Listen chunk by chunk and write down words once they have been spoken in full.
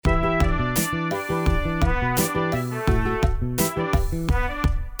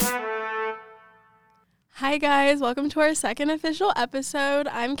Hi guys, welcome to our second official episode.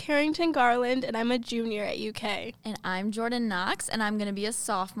 I'm Carrington Garland and I'm a junior at UK. And I'm Jordan Knox and I'm going to be a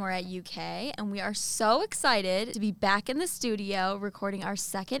sophomore at UK. And we are so excited to be back in the studio recording our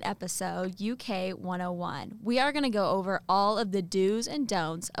second episode, UK 101. We are going to go over all of the do's and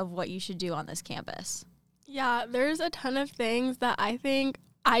don'ts of what you should do on this campus. Yeah, there's a ton of things that I think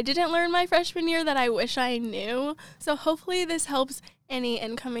I didn't learn my freshman year that I wish I knew. So hopefully this helps any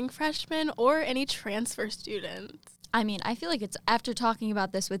incoming freshmen or any transfer students. I mean, I feel like it's after talking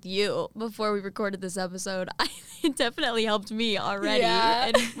about this with you before we recorded this episode, it definitely helped me already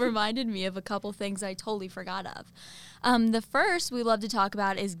and reminded me of a couple things I totally forgot of. The first we love to talk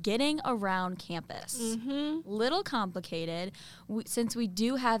about is getting around campus. Little complicated since we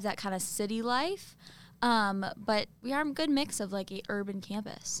do have that kind of city life. But we are a good mix of like a urban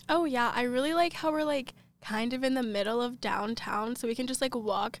campus. Oh yeah, I really like how we're like kind of in the middle of downtown, so we can just like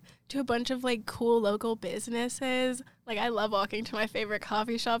walk to a bunch of like cool local businesses. Like I love walking to my favorite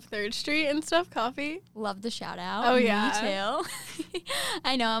coffee shop, 3rd Street and Stuff Coffee. Love the shout out. Oh yeah. Me too.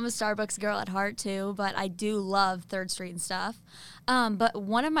 I know I'm a Starbucks girl at heart too, but I do love 3rd Street and stuff. But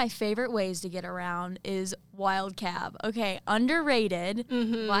one of my favorite ways to get around is Wild Cab. Okay, underrated.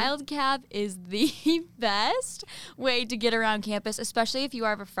 Wild Cab is the best way to get around campus, especially if you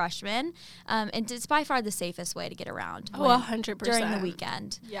are a freshman. And it's by far the safest way to get around. Oh, 100%. During the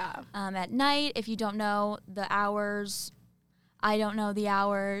weekend. Yeah. At night, if you don't know the hours, I don't know the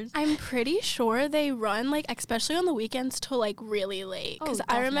hours. I'm pretty sure they run, like, especially on the weekends, till, like, really late. Because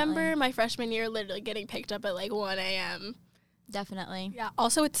I remember my freshman year literally getting picked up at, like, 1 a.m. Definitely. Yeah.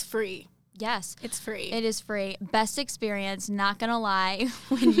 Also, it's free. Yes. It's free. It is free. Best experience, not going to lie,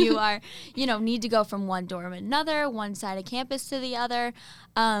 when you are, need to go from one dorm to another, one side of campus to the other.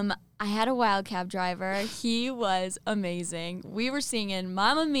 I had a Wild Cab driver. He was amazing. We were singing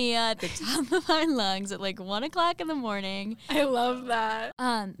Mamma Mia at the top of our lungs at like 1 o'clock in the morning. I love that.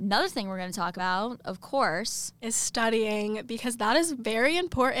 Another thing we're going to talk about, of course, is studying, because that is very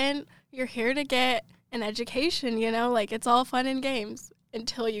important. You're here to get an education, like it's all fun and games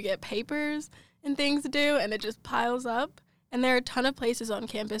until you get papers and things to do, and it just piles up. And there are a ton of places on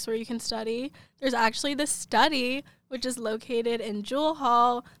campus where you can study. There's actually the Study, which is located in Jewell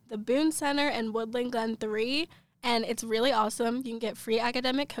Hall, the Boone Center, and Woodland Glen 3. And it's really awesome. You can get free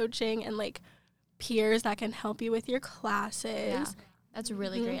academic coaching and, like, peers that can help you with your classes. Yeah, that's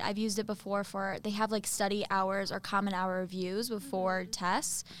really great. I've used it before they have, like, study hours or common hour reviews before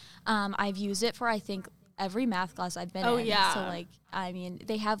tests. I've used it for, I think, every math class I've been in. Oh, yeah. So, like, I mean,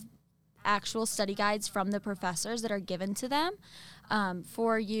 they have actual study guides from the professors that are given to them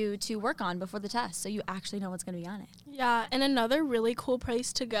for you to work on before the test, so you actually know what's going to be on it. Yeah, and another really cool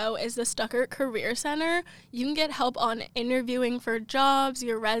place to go is the Stuckert Career Center. You can get help on interviewing for jobs,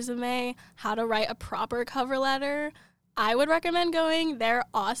 your resume, how to write a proper cover letter. I would recommend going. They're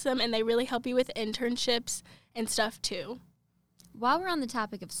awesome, and they really help you with internships and stuff too. While we're on the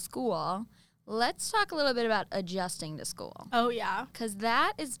topic of school, let's talk a little bit about adjusting to school. Oh, yeah. Because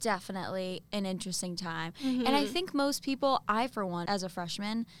that is definitely an interesting time. And I think most people, I for one, as a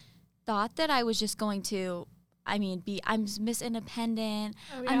freshman, thought that I was just going to, I'm Miss Independent.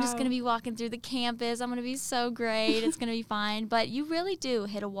 Oh, yeah. I'm just going to be walking through the campus. I'm going to be so great. It's going to be fine. But you really do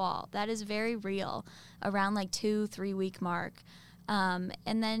hit a wall. That is very real around like 2-3 week mark. And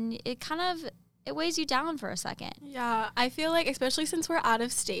then it weighs you down for a second. Yeah, I feel like, especially since we're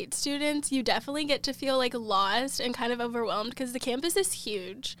out-of-state students, you definitely get to feel, like, lost and kind of overwhelmed because the campus is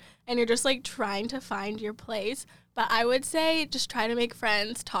huge, and you're just, like, trying to find your place. But I would say just try to make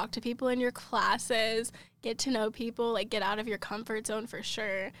friends, talk to people in your classes, get to know people, like, get out of your comfort zone for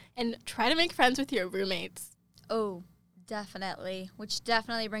sure, and try to make friends with your roommates. Oh, definitely, which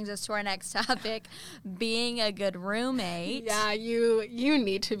definitely brings us to our next topic, being a good roommate. Yeah, you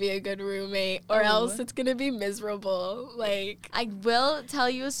need to be a good roommate or else it's going to be miserable. Like, I will tell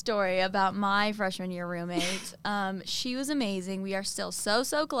you a story about my freshman year roommate. She was amazing. We are still so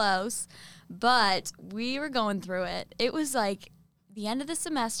close, but we were going through it. It was like the end of the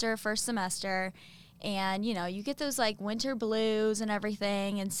semester, first semester, and you get those like winter blues and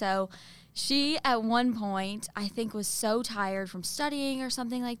everything, and so she, at one point, I think was so tired from studying or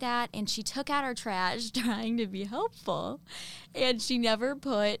something like that, and she took out her trash trying to be helpful, and she never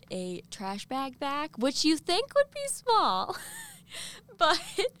put a trash bag back, which you think would be small, but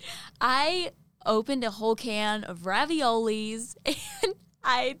I opened a whole can of raviolis, and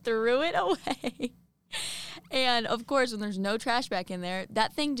I threw it away. And, of course, when there's no trash back in there,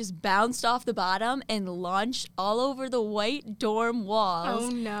 that thing just bounced off the bottom and launched all over the white dorm walls. Oh,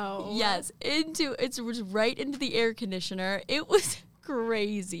 no. Yes, it was right into the air conditioner. It was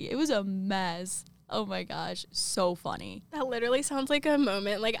crazy. It was a mess. Oh my gosh, so funny. That literally sounds like a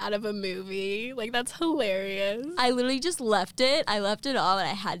moment like out of a movie. Like, that's hilarious. I literally just left it. I left it all and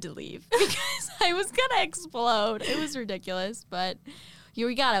I had to leave because I was gonna explode. It was ridiculous, but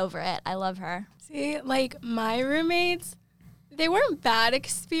we got over it. I love her. See, like, my roommates, they weren't bad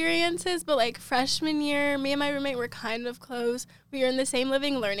experiences, but like freshman year, me and my roommate were kind of close. We were in the same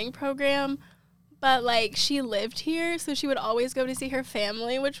living learning program, but like she lived here, so she would always go to see her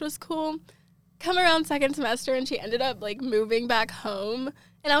family, which was cool. Come around second semester and she ended up like moving back home,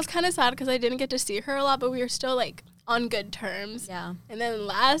 and I was kind of sad because I didn't get to see her a lot, but we were still like on good terms. Yeah. And then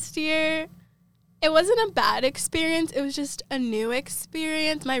last year, it wasn't a bad experience, it was just a new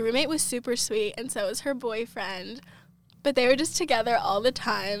experience. My roommate was super sweet, and so was her boyfriend, but they were just together all the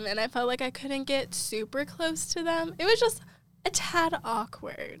time, and I felt like I couldn't get super close to them. It was just a tad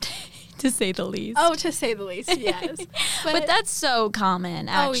awkward. To say the least. Oh, to say the least, yes. But that's so common,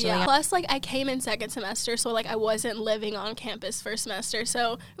 actually. Oh, yeah. Plus, like, I came in second semester, so, like, I wasn't living on campus first semester,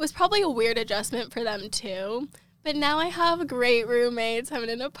 so it was probably a weird adjustment for them, too. But now I have great roommates. I'm in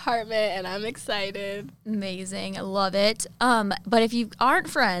an apartment, and I'm excited. Amazing. I love it. But if you aren't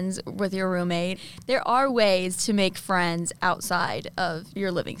friends with your roommate, there are ways to make friends outside of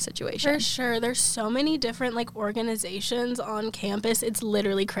your living situation. For sure. There's so many different, like, organizations on campus. It's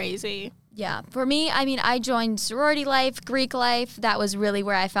literally crazy. Yeah. For me, I mean, I joined sorority life, Greek life. That was really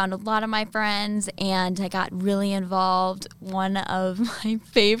where I found a lot of my friends, and I got really involved. One of my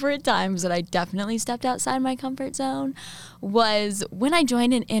favorite times that I definitely stepped outside my comfort zone was when I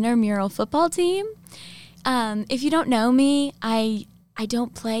joined an intramural football team. If you don't know me, I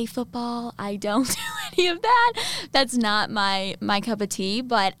don't play football. I don't do any of that. That's not my cup of tea,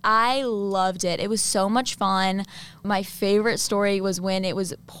 but I loved it. It was so much fun. My favorite story was when it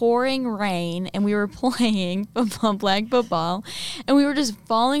was pouring rain and we were playing flag football, and we were just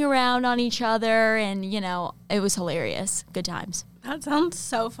falling around on each other, and, you know, it was hilarious. Good times. That sounds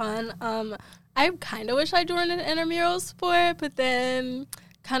so fun. I kind of wish I joined an intramural sport, but then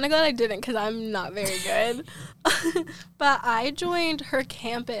kind of glad I didn't because I'm not very good. But I joined Her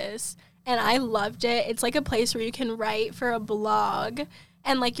Campus, and I loved it. It's like a place where you can write for a blog,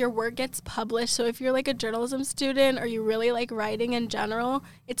 and like your work gets published. So if you're like a journalism student or you really like writing in general,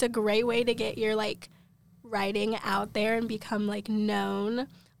 it's a great way to get your like writing out there and become like known.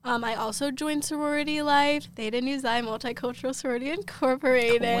 I also joined Sorority Life, Theta Nu Xi Multicultural Sorority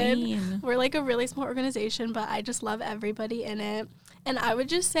Incorporated. Queen. We're like a really small organization, but I just love everybody in it. And I would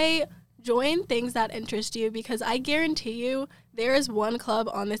just say join things that interest you, because I guarantee you there is one club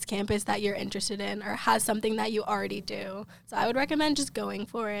on this campus that you're interested in or has something that you already do. So I would recommend just going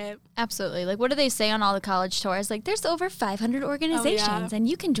for it. Absolutely. Like, what do they say on all the college tours? Like, there's over 500 organizations, and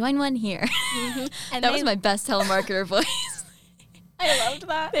you can join one here. Mm-hmm. And that was my best telemarketer voice. I loved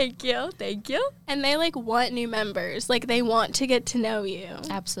that. Thank you. And they, like, want new members. Like, they want to get to know you.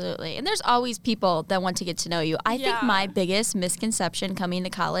 Absolutely. And there's always people that want to get to know you. I think my biggest misconception coming to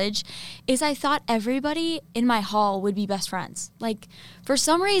college is I thought everybody in my hall would be best friends. Like, for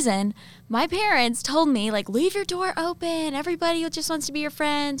some reason, my parents told me, like, leave your door open. Everybody just wants to be your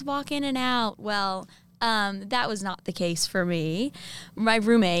friends, walk in and out. Well, that was not the case for me. My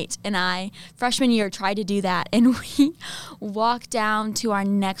roommate and I, freshman year, tried to do that, and we walked down to our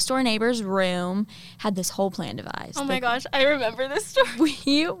next door neighbor's room, had this whole plan devised. Oh my gosh, I remember this story.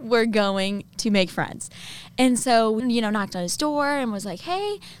 We were going to make friends. And so, knocked on his door and was like,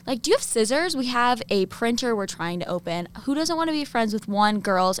 hey, like, do you have scissors? We have a printer we're trying to open. Who doesn't want to be friends with one,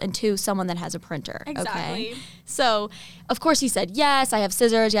 girls, and two, someone that has a printer? Exactly. Okay? So, of course, he said, yes, I have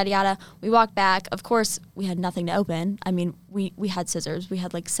scissors, yada, yada. We walked back. Of course, we had nothing to open. I mean, we had scissors. We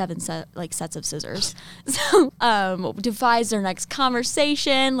had like 7 sets of scissors. So, devised our next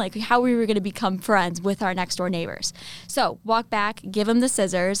conversation, like how we were going to become friends with our next door neighbors. So, walk back, give him the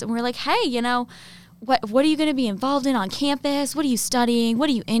scissors, and we're like, hey, what are you going to be involved in on campus? What are you studying? What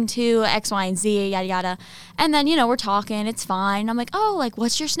are you into? X, Y, and Z, yada, yada. And then, we're talking. It's fine. I'm like, oh, like,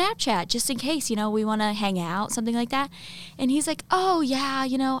 what's your Snapchat? Just in case, we want to hang out, something like that. And he's like, oh, yeah,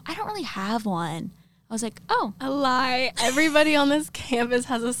 I don't really have one. I was like, oh. A lie. Everybody on this campus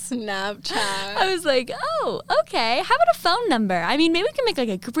has a Snapchat. I was like, oh, okay. How about a phone number? I mean, maybe we can make like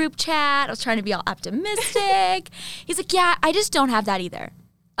a group chat. I was trying to be all optimistic. He's like, yeah, I just don't have that either.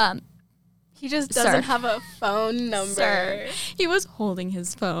 He just doesn't have a phone number. Sir. He was holding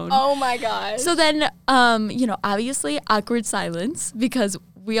his phone. Oh my gosh. So then, obviously awkward silence, because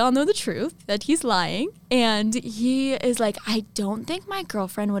we all know the truth that he's lying. And he is like, I don't think my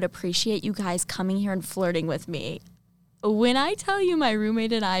girlfriend would appreciate you guys coming here and flirting with me. When I tell you, my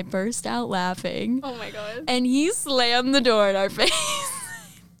roommate and I burst out laughing. Oh my god. And he slammed the door in our face.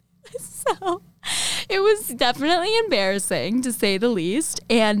 So It was definitely embarrassing, to say the least.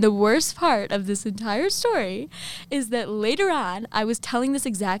 And the worst part of this entire story is that later on, I was telling this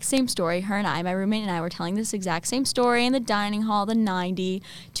exact same story. Her and I, my roommate and I, were telling this exact same story in the dining hall, the 90,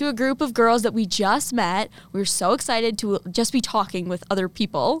 to a group of girls that we just met. We were so excited to just be talking with other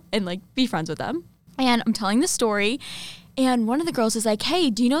people and like be friends with them. And I'm telling the story, and one of the girls is like, hey,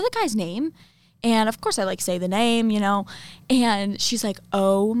 do you know the guy's name? And of course I like say the name, you know, and she's like,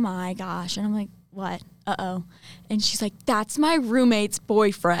 oh my gosh. And I'm like, what? Uh-oh. And she's like, that's my roommate's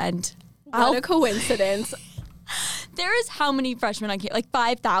boyfriend. What a coincidence. There is how many freshmen on campus? Like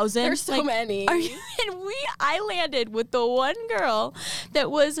 5,000? There's so many. I landed with the one girl that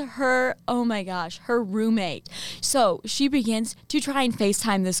was her, oh my gosh, her roommate. So she begins to try and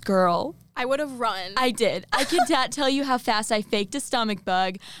FaceTime this girl. I would have run. I did. I can tell you how fast I faked a stomach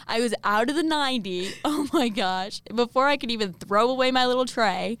bug. I was out of the 90. Oh my gosh. Before I could even throw away my little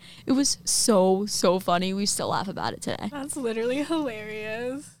tray. It was so funny. We still laugh about it today. That's literally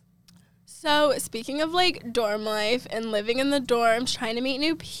hilarious. So speaking of like dorm life and living in the dorms, trying to meet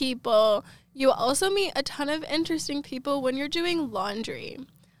new people, you also meet a ton of interesting people when you're doing laundry.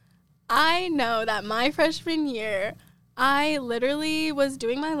 I know that my freshman year, I literally was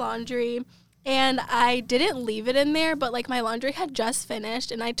doing my laundry and I didn't leave it in there, but like my laundry had just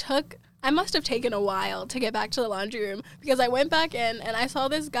finished and I must have taken a while to get back to the laundry room because I went back in and I saw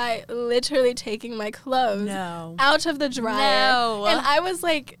this guy literally taking my clothes out of the dryer. No. And I was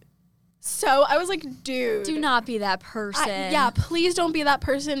like, dude. Do not be that person. Yeah, please don't be that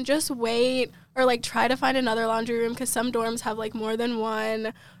person. Just wait or like try to find another laundry room because some dorms have like more than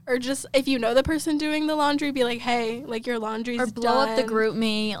one. Or just, if you know the person doing the laundry, be like, hey, like, your laundry's done. Or blow up the group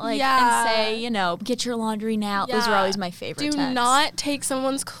me, like, and say, you know, get your laundry now. Yeah. Those are always my favorite texts. Do not take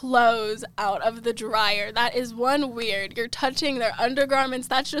someone's clothes out of the dryer. That is one weird. You're touching their undergarments.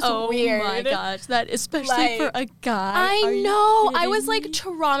 That's just weird. Oh, my gosh. That, especially for a guy. I know. I was, like,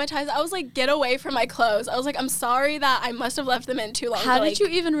 traumatized. I was like, get away from my clothes. I was like, I'm sorry that I must have left them in too long. How did you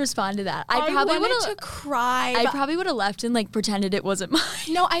even respond to that? I probably wanted to cry. I probably would have left and, like, pretended it wasn't mine.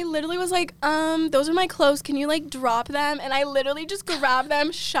 No, I literally was like, those are my clothes. Can you, like, drop them? And I literally just grabbed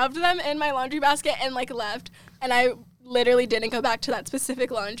them, shoved them in my laundry basket, and, like, left. And I literally didn't go back to that specific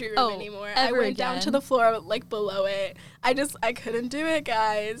laundry room anymore. I went down to the floor, like, below it. I couldn't do it,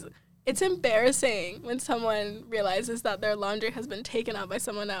 guys. It's embarrassing when someone realizes that their laundry has been taken out by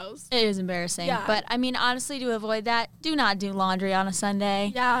someone else. It is embarrassing. Yeah. But, I mean, honestly, to avoid that, do not do laundry on a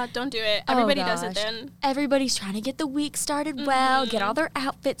Sunday. Yeah, don't do it. Everybody does it then. Everybody's trying to get the week started well, get all their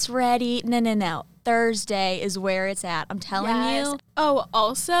outfits ready. No. Thursday is where it's at. I'm telling you. Oh,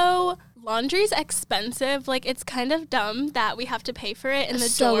 also, laundry's expensive. Like, it's kind of dumb that we have to pay for it in the dorms.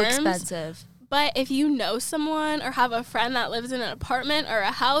 So expensive. But if you know someone or have a friend that lives in an apartment or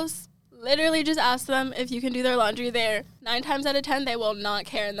a house, literally just ask them if you can do their laundry there. 9 times out of 10, they will not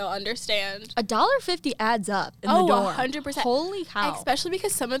care and they'll understand. $1.50 adds up in the dorm. 100%. Holy cow. Especially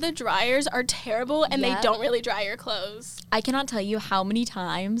because some of the dryers are terrible and they don't really dry your clothes. I cannot tell you how many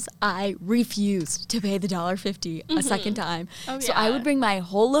times I refused to pay the $1.50 a second time. Oh, yeah. So I would bring my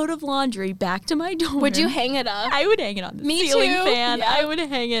whole load of laundry back to my dorm. Would you hang it up? I would hang it on the ceiling fan. Yep. I would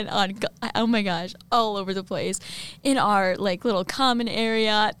hang it on, oh my gosh, all over the place. In our like little common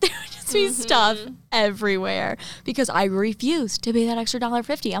area, there would just be stuff everywhere because I refused to pay that extra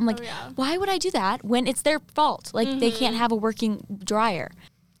 $1.50. I'm like, why would I do that when it's their fault? Like they can't have a working dryer.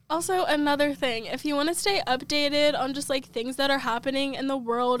 Also, another thing, if you want to stay updated on just like things that are happening in the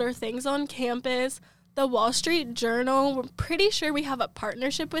world or things on campus, the Wall Street Journal, we're pretty sure we have a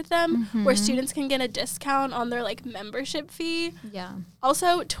partnership with them where students can get a discount on their like membership fee. Yeah.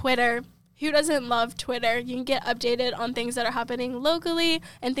 Also, Twitter. Who doesn't love Twitter? You can get updated on things that are happening locally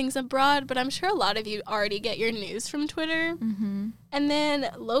and things abroad, but I'm sure a lot of you already get your news from Twitter. And then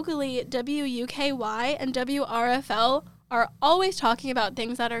locally, WUKY and WRFL are always talking about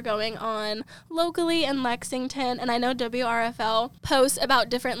things that are going on locally in Lexington. And I know WRFL posts about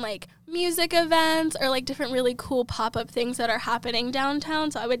different like music events or like different really cool pop-up things that are happening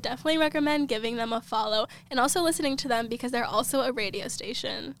downtown. So I would definitely recommend giving them a follow and also listening to them because they're also a radio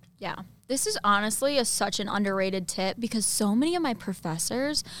station. Yeah. This is honestly such an underrated tip because so many of my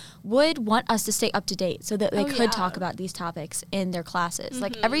professors would want us to stay up to date so that they could talk about these topics in their classes.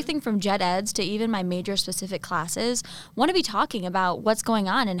 Like everything from gen eds to even my major specific classes want to be talking about what's going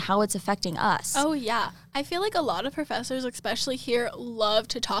on and how it's affecting us. Oh, yeah. I feel like a lot of professors, especially here, love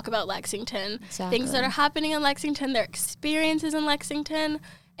to talk about Lexington. Exactly. Things that are happening in Lexington, their experiences in Lexington,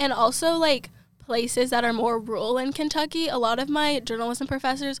 and also like places that are more rural in Kentucky. A lot of my journalism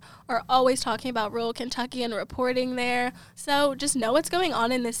professors are always talking about rural Kentucky and reporting there. So just know what's going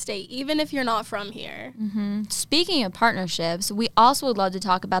on in this state, even if you're not from here. Mm-hmm. Speaking of partnerships, we also would love to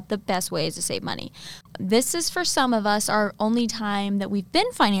talk about the best ways to save money. This is, for some of us, our only time that we've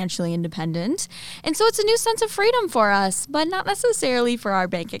been financially independent. And so it's a new sense of freedom for us, but not necessarily for our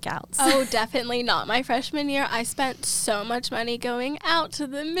bank accounts. Oh, definitely not. My freshman year, I spent so much money going out to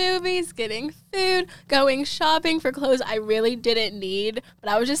the movies, getting food, going shopping for clothes I really didn't need,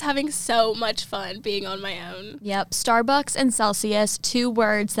 but I was just having so much fun being on my own. Yep, Starbucks and Celsius, 2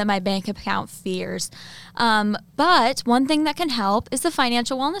 words that my bank account fears. But one thing that can help is the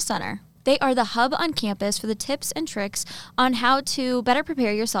Financial Wellness Center. They are the hub on campus for the tips and tricks on how to better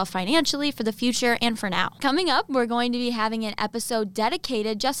prepare yourself financially for the future and for now. Coming up, we're going to be having an episode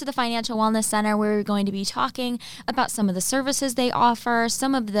dedicated just to the Financial Wellness Center, where we're going to be talking about some of the services they offer,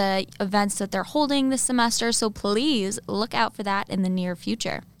 some of the events that they're holding this semester. So please look out for that in the near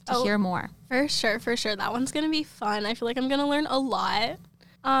future to hear more. For sure. That one's going to be fun. I feel like I'm going to learn a lot.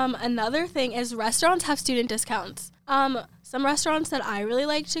 Another thing is restaurants have student discounts. Some restaurants that I really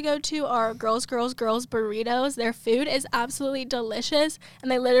like to go to are Girls Burritos. Their food is absolutely delicious, and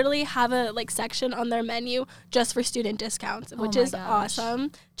they literally have a section on their menu just for student discounts, which is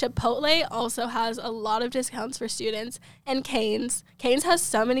awesome. Chipotle also has a lot of discounts for students, and Cane's has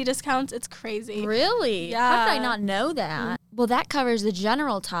so many discounts, it's crazy. Really? Yeah. How did I not know that? Well, that covers the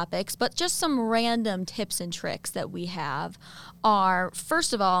general topics, but just some random tips and tricks that we have are,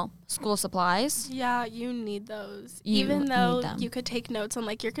 first of all, school supplies. Yeah, you need those. Even though you could take notes on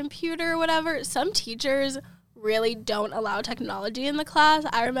your computer or whatever, some teachers really don't allow technology in the class.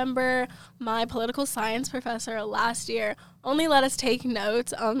 I remember my political science professor last year only let us take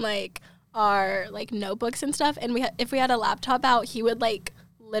notes on our notebooks and stuff, and if we had a laptop out, he would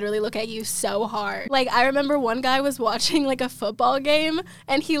literally look at you so hard. I remember one guy was watching a football game,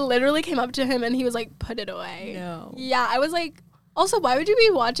 and he literally came up to him and he was put it away. No. Yeah, I was also, why would you be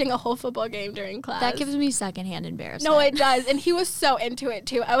watching a whole football game during class? That gives me secondhand embarrassment. No, it does. And he was so into it,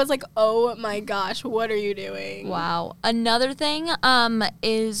 too. I was oh, my gosh, what are you doing? Wow. Another thing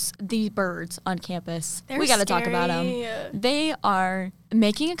is the birds on campus. They're we got to talk about scary. them. They are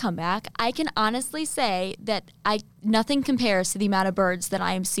making a comeback. I can honestly say that nothing compares to the amount of birds that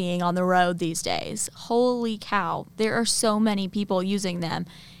I am seeing on the road these days. Holy cow. There are so many people using them.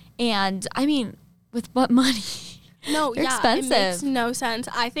 And, I mean, with what money? No, they're yeah, expensive. It makes no sense.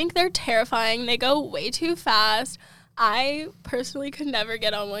 I think they're terrifying. They go way too fast. I personally could never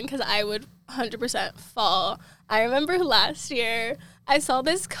get on one because I would 100% fall. I remember last year I saw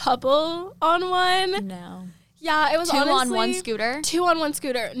this couple on one. No. Yeah, it was 2 honestly... on 1 scooter? 2 on 1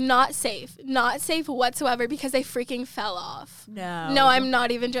 scooter. Not safe. Not safe whatsoever because they freaking fell off. No. No, I'm not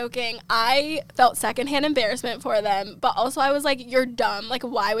even joking. I felt secondhand embarrassment for them, but also I was you're dumb.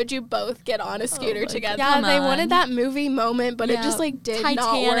 Why would you both get on a scooter together? Yeah, they wanted that movie moment, but it just did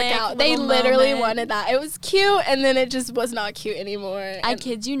not work out. They literally wanted that. It was cute, and then it just was not cute anymore. I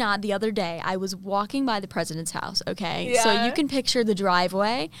kid you not, the other day I was walking by the president's house, okay? Yeah. So you can picture the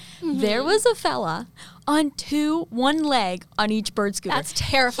driveway. Mm-hmm. There was a fella on one leg on each bird scooter. That's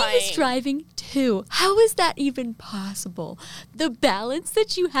terrifying. He was driving 2. How is that even possible? The balance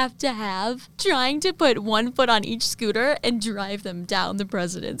that you have to have trying to put 1 foot on each scooter and drive them down the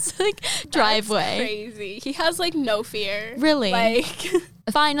president's driveway. That's crazy. He has no fear. Really?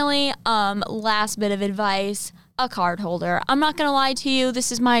 Finally, last bit of advice. A card holder. I'm not going to lie to you.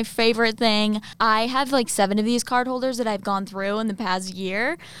 This is my favorite thing. I have 7 of these card holders that I've gone through in the past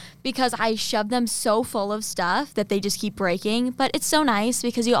year because I shove them so full of stuff that they just keep breaking. But it's so nice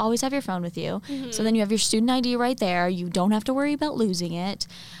because you always have your phone with you. Mm-hmm. So then you have your student ID right there. You don't have to worry about losing it.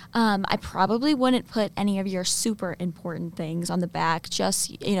 I probably wouldn't put any of your super important things on the back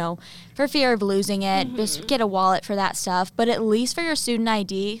just, for fear of losing it. Mm-hmm. Just get a wallet for that stuff. But at least for your student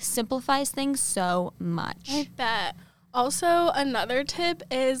ID, simplifies things so much. I bet. Also, another tip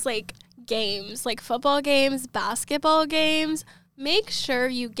is games, football games, basketball games. Make sure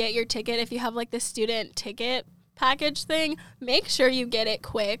you get your ticket if you have the student ticket package thing. Make sure you get it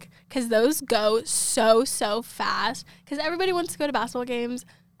quick because those go so fast because everybody wants to go to basketball games.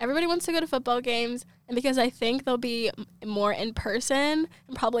 Everybody wants to go to football games, And because I think they'll be more in person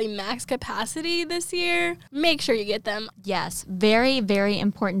and probably max capacity this year, make sure you get them. Yes, very, very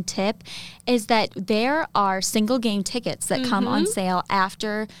important tip is that there are single game tickets that come on sale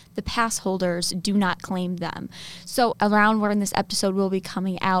after the pass holders do not claim them. So around when this episode will be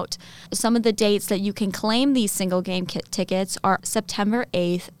coming out, some of the dates that you can claim these single game tickets are September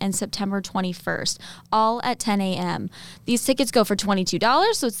 8th and September 21st, all at 10 a.m. These tickets go for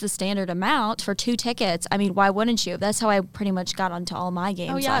 $22, so it's the standard amount for 2 tickets. I mean, why wouldn't you? That's how I pretty much got onto all my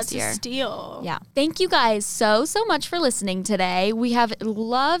games last year. It's a steal. Yeah. Thank you guys so much for listening today. We have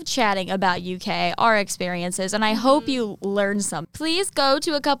loved chatting about UK, our experiences, and I hope you learned some. Please go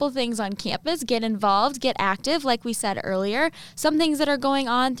to a couple things on campus, get involved, get active, like we said earlier. Some things that are going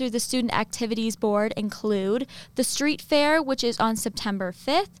on through the Student Activities Board include the Street Fair, which is on September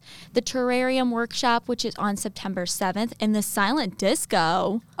 5th, the Terrarium Workshop, which is on September 7th, and the Silent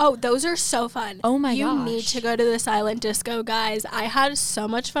Disco. Oh, those are so fun. Oh my gosh. You need to go to the Silent Disco, guys. I had so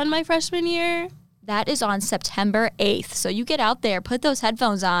much fun my freshman year. That is on September 8th. So you get out there, put those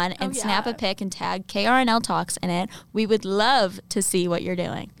headphones on, and snap a pic and tag KRNL Talks in it. We would love to see what you're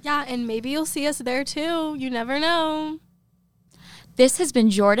doing. Yeah, and maybe you'll see us there too. You never know. This has been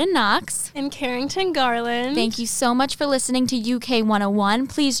Jordan Knox and Carrington Garland. Thank you so much for listening to UK 101.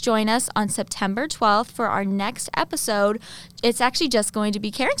 Please join us on September 12th for our next episode. It's actually just going to be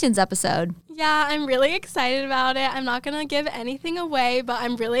Carrington's episode. Yeah, I'm really excited about it. I'm not going to give anything away, but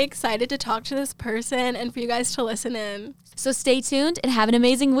I'm really excited to talk to this person and for you guys to listen in. So stay tuned and have an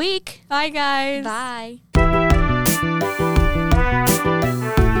amazing week. Bye, guys. Bye.